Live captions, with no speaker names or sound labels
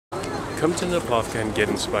Come to Naplavka and get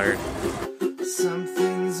inspired.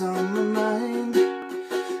 Something's on my mind.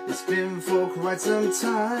 It's been for quite some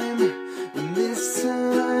time, and this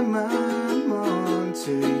time I'm on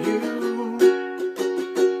to you.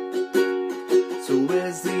 So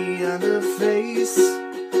where's the other face?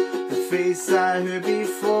 The face I heard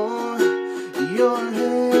before. Your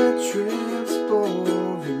head trips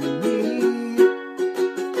over me.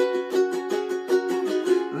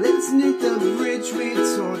 Let's nuke the bridge we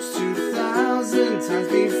torched 2,000 times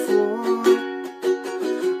before.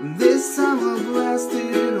 This time we'll blast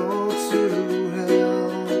it all to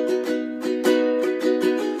hell.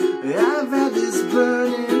 I've had this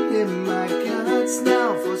burning in my guts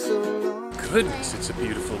now for so long. Goodness, it's a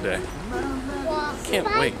beautiful day. Can't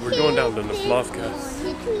wait. We're going down to Naplavka,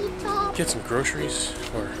 get some groceries,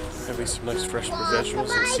 or at least some nice fresh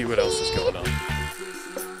vegetables, and see what else is going on.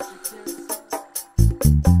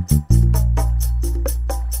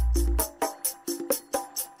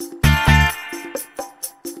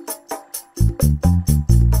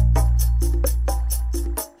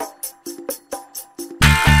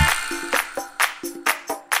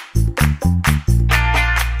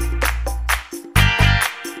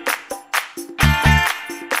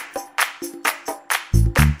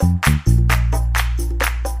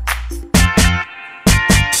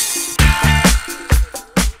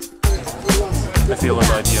 I feel an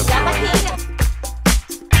idea brewing.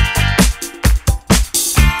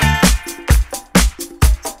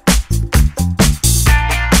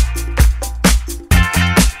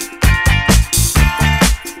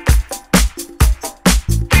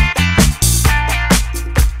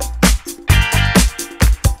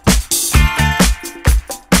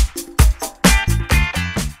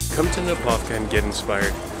 Come to Naplavka and get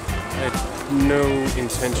inspired. I had no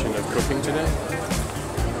intention of cooking today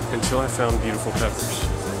until I found beautiful peppers.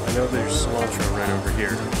 I know there's cilantro right over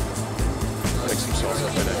here. I'll make some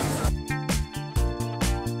salsa today.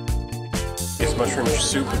 Is mushroom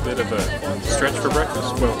soup a bit of a stretch for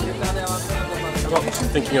breakfast? Well, I'm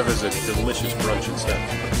thinking of it as a delicious brunch instead.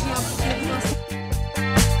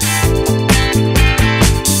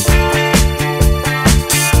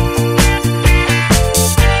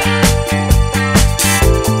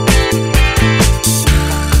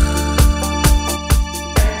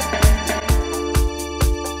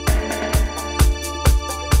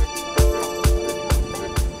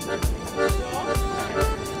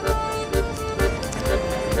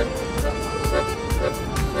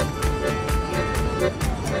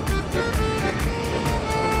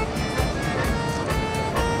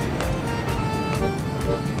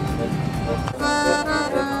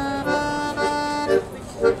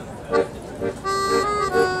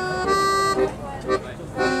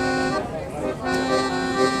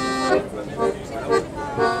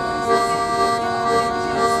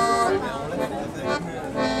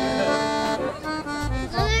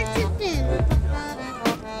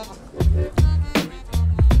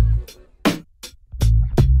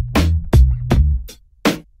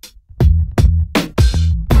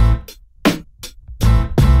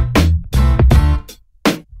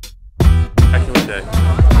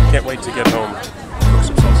 Can't wait to get home, cook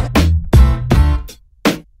some salsa.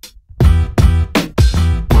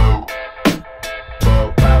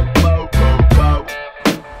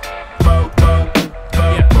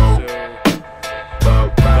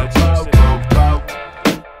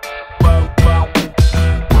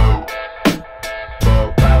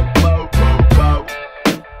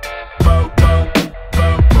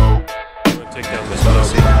 I'm gonna take down this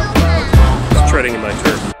pussy. It's treading in my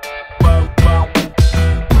turf.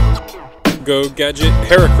 Go gadget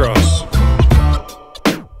hair across.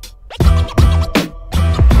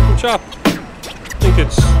 Chop. I think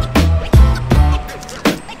it's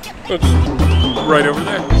right over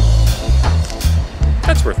there.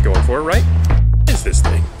 That's worth going for, right? Is this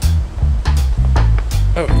thing?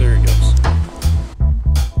 Oh, there he goes.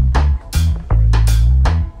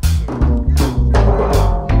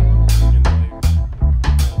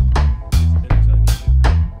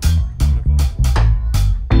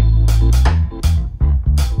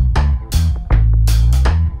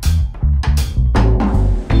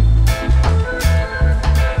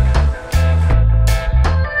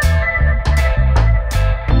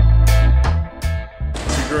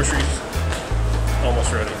 Groceries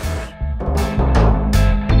almost ready.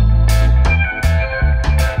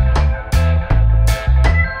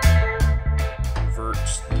 Convert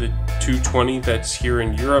the 220 that's here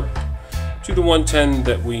in Europe to the 110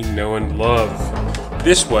 that we know and love.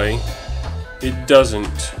 This way, it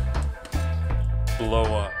doesn't blow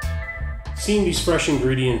up. Seeing these fresh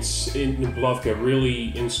ingredients in Naplavka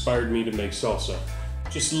really inspired me to make salsa.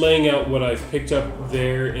 just laying out what I've picked up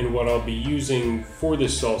there and what I'll be using for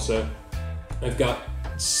this salsa. I've got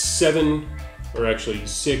 7, or actually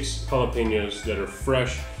 6 jalapenos that are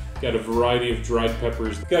fresh. Got a variety of dried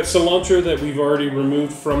peppers. Got cilantro that we've already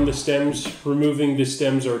removed from the stems. Removing the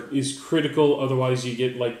stems is critical, otherwise you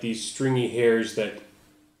get like these stringy hairs that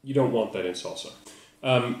you don't want that in salsa.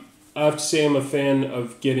 I have to say I'm a fan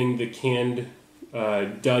of getting the canned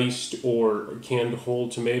diced or canned whole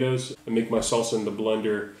tomatoes. I make my salsa in the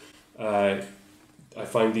blender. I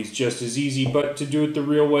find these just as easy, but to do it the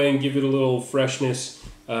real way and give it a little freshness,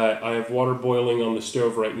 I have water boiling on the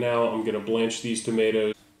stove right now. I'm going to blanch these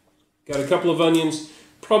tomatoes. Got a couple of onions.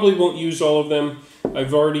 Probably won't use all of them.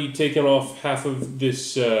 I've already taken off half of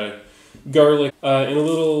this garlic and a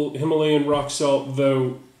little Himalayan rock salt,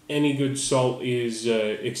 though any good salt is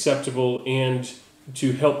acceptable, and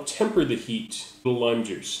to help temper the heat, a little lime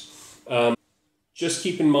juice. Just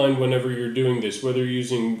keep in mind whenever you're doing this, whether you're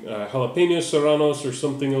using jalapenos, serranos, or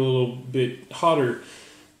something a little bit hotter,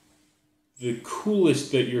 the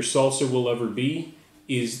coolest that your salsa will ever be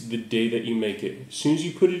is the day that you make it. As soon as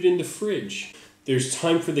you put it in the fridge, there's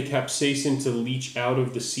time for the capsaicin to leach out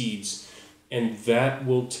of the seeds, and that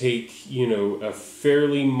will take, you know, a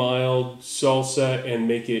fairly mild salsa and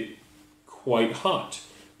make it quite hot.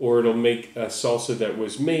 Or it'll make a salsa that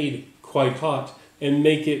was made quite hot and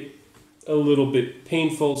make it a little bit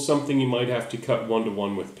painful, something you might have to cut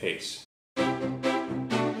 1-to-1 with paste.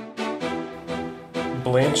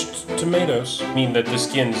 Blanched tomatoes mean that the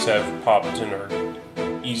skins have popped and are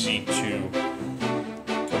easy to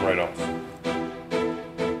come right off.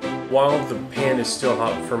 While the pan is still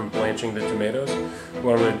hot from blanching the tomatoes,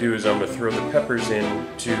 what I'm going to do is I'm going to throw the peppers in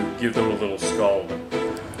to give them a little scald.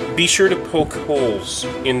 Be sure to poke holes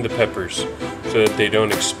in the peppers so that they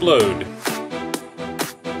don't explode.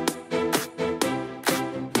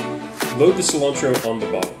 Load the cilantro on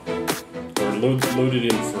the bottom, or load it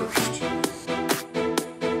in first.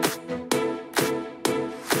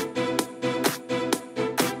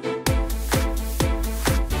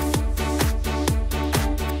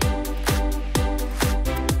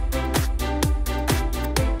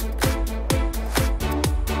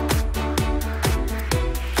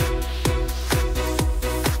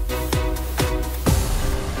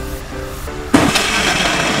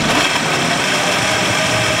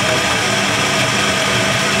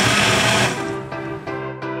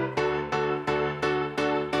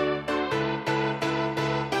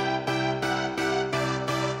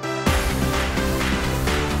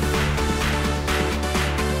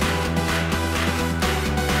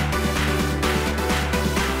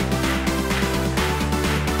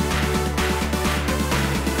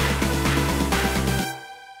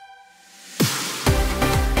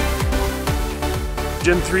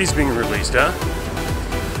 Gen 3 is being released, huh?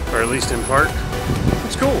 Or at least in part.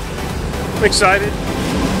 It's cool. I'm excited.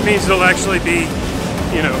 It means there'll actually be,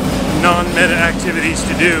 you know, non-meta activities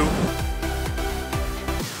to do.